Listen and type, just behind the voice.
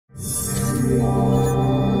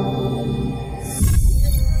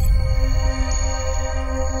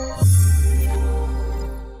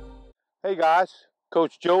Hey guys,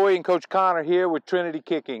 Coach Joey and Coach Connor here with Trinity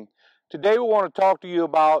Kicking. Today we want to talk to you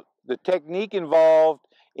about the technique involved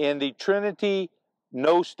in the Trinity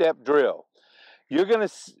no-step drill. You're going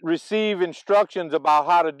to receive instructions about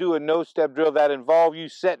how to do a no-step drill that involve you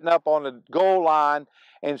setting up on the goal line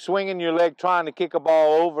and swinging your leg trying to kick a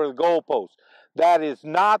ball over the goalpost. That is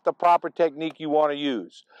not the proper technique you want to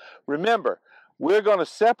use. Remember, we're going to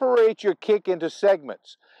separate your kick into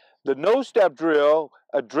segments. The no-step drill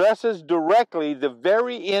addresses directly the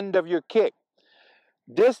very end of your kick.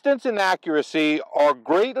 Distance and accuracy are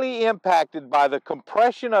greatly impacted by the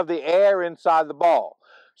compression of the air inside the ball.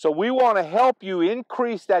 So we want to help you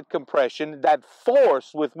increase that compression, that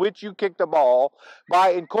force with which you kick the ball, by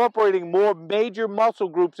incorporating more major muscle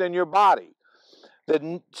groups in your body.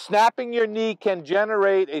 Snapping your knee can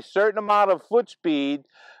generate a certain amount of foot speed,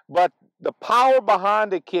 but the power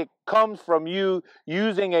behind the kick comes from you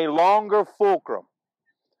using a longer fulcrum.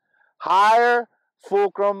 Higher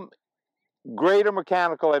fulcrum, greater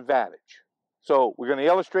mechanical advantage. So we're going to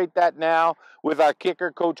illustrate that now with our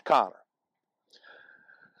kicker, Coach Connor.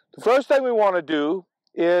 The first thing we want to do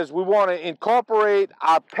is we want to incorporate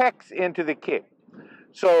our pecs into the kick.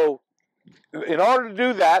 So in order to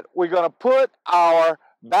do that, we're going to put our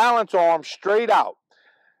balance arm straight out.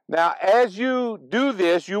 Now, as you do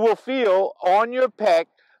this, you will feel on your pec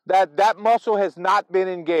that that muscle has not been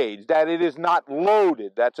engaged, that it is not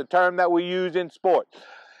loaded. That's a term that we use in sport.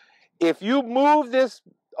 If you move this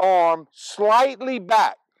arm slightly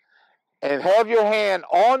back and have your hand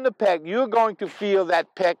on the pec, you're going to feel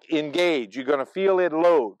that pec engage. You're going to feel it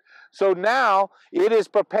load. So now it is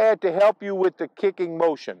prepared to help you with the kicking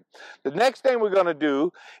motion. The next thing we're going to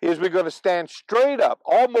do is we're going to stand straight up,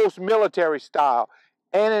 almost military style,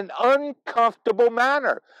 in an uncomfortable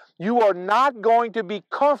manner. You are not going to be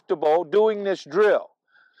comfortable doing this drill.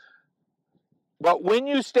 But when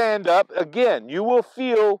you stand up, again, you will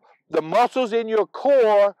feel the muscles in your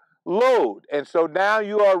core load. And so now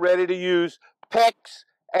you are ready to use pecs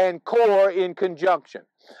and core in conjunction.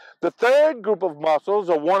 The third group of muscles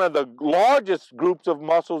are one of the largest groups of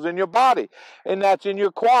muscles in your body, and that's in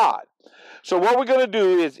your quad. So what we're going to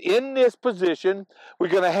do is, in this position, we're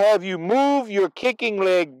going to have you move your kicking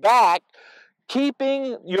leg back,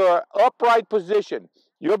 keeping your upright position.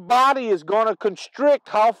 Your body is going to constrict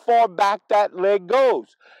how far back that leg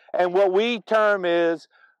goes. And what we term is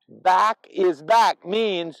back,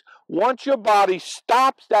 means once your body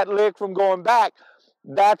stops that leg from going back,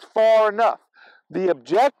 that's far enough. The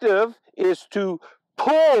objective is to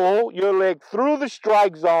pull your leg through the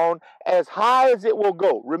strike zone as high as it will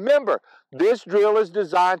go. Remember, this drill is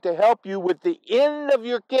designed to help you with the end of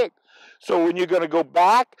your kick. So when you're going to go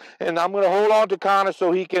back, and I'm going to hold on to Connor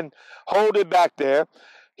so he can hold it back there,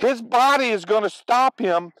 his body is going to stop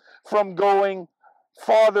him from going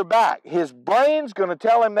farther back. His brain's going to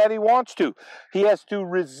tell him that he wants to. He has to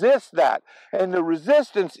resist that. And the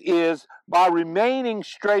resistance is by remaining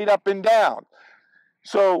straight up and down.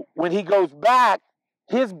 So when he goes back,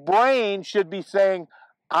 his brain should be saying,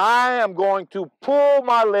 I am going to pull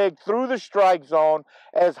my leg through the strike zone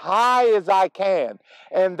as high as I can.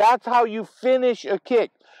 And that's how you finish a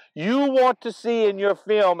kick. You want to see in your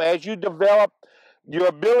film, as you develop your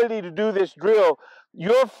ability to do this drill,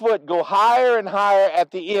 your foot go higher and higher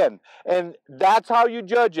at the end. And that's how you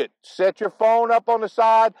judge it. Set your phone up on the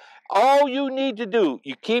side. All you need to do,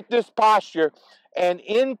 you keep this posture and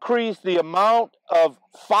increase the amount of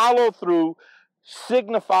follow-through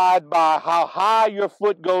signified by how high your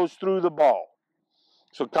foot goes through the ball.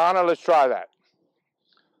 So Connor, let's try that.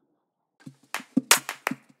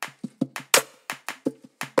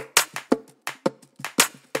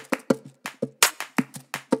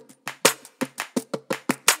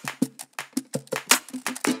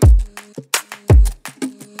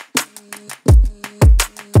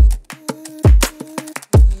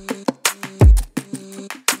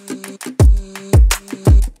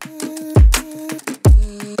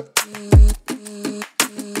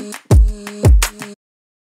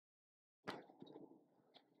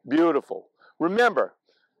 Beautiful. Remember,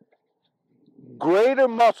 greater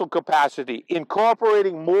muscle capacity,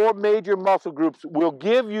 incorporating more major muscle groups, will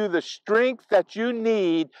give you the strength that you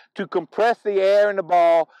need to compress the air in the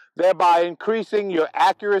ball, thereby increasing your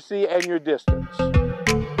accuracy and your distance.